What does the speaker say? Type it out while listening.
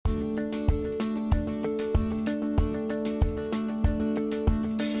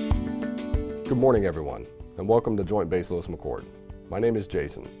Good morning, everyone, and welcome to Joint Base Lewis McChord. My name is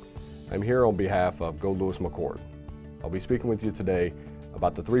Jason. I'm here on behalf of Go Lewis McChord. I'll be speaking with you today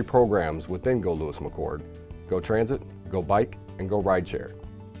about the 3 programs within Go Lewis McChord: Go Transit, Go Bike, and Go Rideshare.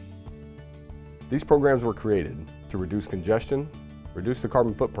 These programs were created to reduce congestion, reduce the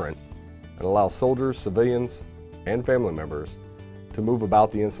carbon footprint, and allow soldiers, civilians, and family members to move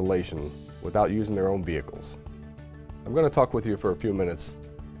about the installation without using their own vehicles. I'm going to talk with you for a few minutes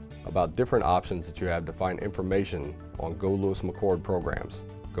about different options that you have to find information on Go Lewis McChord programs: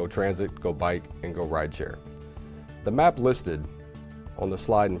 Go Transit, Go Bike, and Go Rideshare. The map listed on the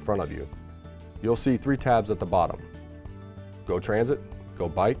slide in front of you, you'll see 3 tabs at the bottom: Go Transit, Go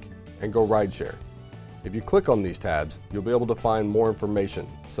Bike, and Go Rideshare. If you click on these tabs, you'll be able to find more information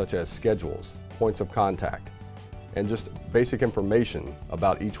such as schedules, points of contact, and just basic information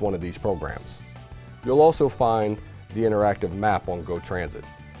about each one of these programs. You'll also find the interactive map on Go Transit.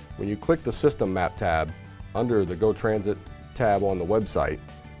 When you click the System Map tab under the Go Transit tab on the website,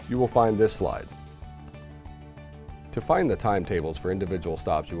 you will find this slide. To find the timetables for individual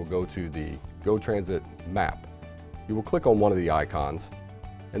stops, you will go to the Go Transit map. You will click on one of the icons,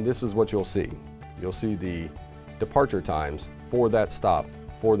 and this is what you'll see. You'll see the departure times for that stop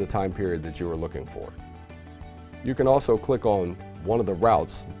for the time period that you are looking for. You can also click on one of the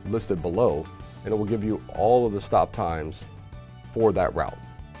routes listed below, and it will give you all of the stop times for that route.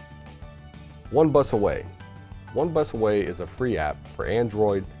 One Bus Away. One Bus Away is a free app for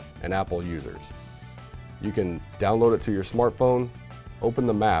Android and Apple users. You can download it to your smartphone, open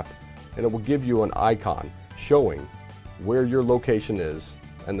the map, and it will give you an icon showing where your location is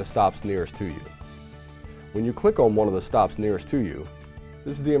and the stops nearest to you. When you click on one of the stops nearest to you,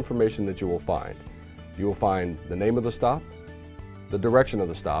 this is the information that you will find. You will find the name of the stop, the direction of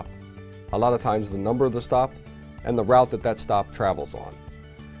the stop, a lot of times the number of the stop, and the route that that stop travels on.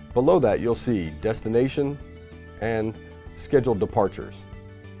 Below that, you'll see destination and scheduled departures.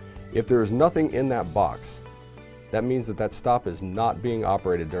 If there is nothing in that box, that means that that stop is not being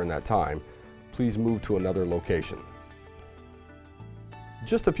operated during that time. Please move to another location.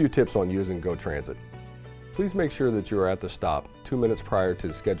 Just a few tips on using Go Transit. Please make sure that you are at the stop 2 minutes prior to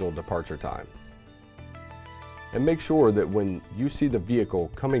the scheduled departure time. And make sure that when you see the vehicle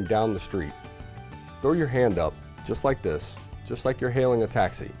coming down the street, throw your hand up just like this, just like you're hailing a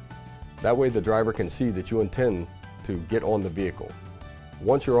taxi. That way the driver can see that you intend to get on the vehicle.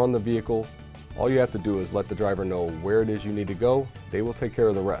 Once you're on the vehicle, all you have to do is let the driver know where it is you need to go. They will take care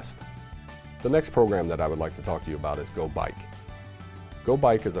of the rest. The next program that I would like to talk to you about is Go Bike. Go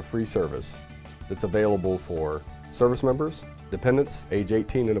Bike is a free service that's available for service members, dependents age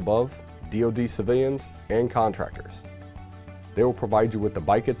 18 and above, DoD civilians, and contractors. They will provide you with the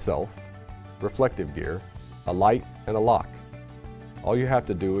bike itself, reflective gear, a light, and a lock. All you have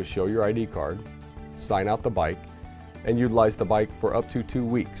to do is show your ID card, sign out the bike, and utilize the bike for up to 2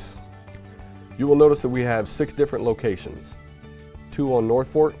 weeks. You will notice that we have 6 different locations: 2 on North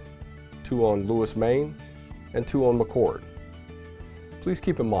Fort, 2 on Lewis, Maine, and 2 on McChord. Please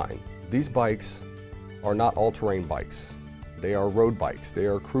keep in mind, these bikes are not all-terrain bikes. They are road bikes. They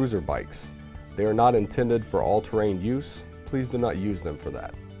are cruiser bikes. They are not intended for all-terrain use. Please do not use them for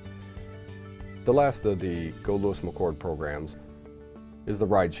that. The last of the Go Lewis McChord programs is the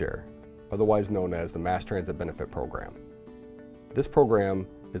Rideshare, otherwise known as the Mass Transit Benefit Program. This program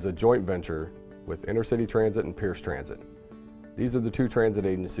is a joint venture with Intercity Transit and Pierce Transit. These are the 2 transit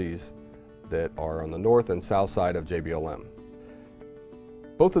agencies that are on the north and south side of JBLM.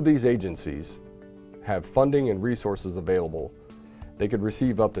 Both of these agencies have funding and resources available. They could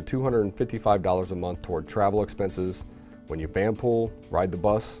receive up to $255 a month toward travel expenses when you van pool, ride the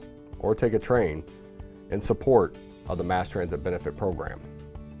bus, or take a train in support of the Mass Transit Benefit Program.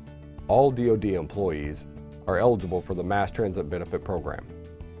 All DoD employees are eligible for the Mass Transit Benefit Program.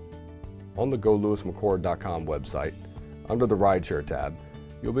 On the GoLewisMcChord.com website, under the Rideshare tab,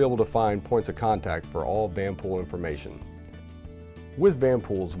 you'll be able to find points of contact for all van pool information. With van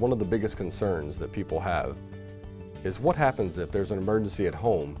pools, one of the biggest concerns that people have is what happens if there's an emergency at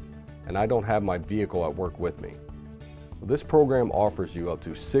home and I don't have my vehicle at work with me. This program offers you up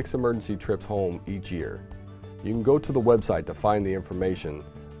to 6 emergency trips home each year. You can go to the website to find the information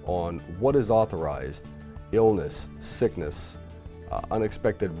on what is authorized: illness, sickness,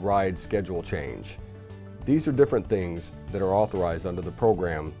 unexpected ride schedule change. These are different things that are authorized under the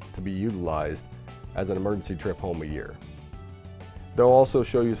program to be utilized as an emergency trip home a year. They'll also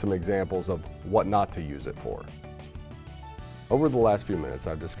show you some examples of what not to use it for. Over the last few minutes,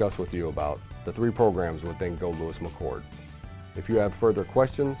 I've discussed with you about the 3 programs within Go Lewis McChord. If you have further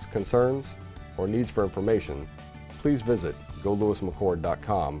questions, concerns, or needs for information, please visit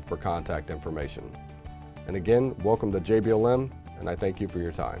GoLewisMcCord.com for contact information. And again, welcome to JBLM, and I thank you for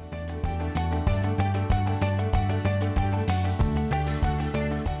your time.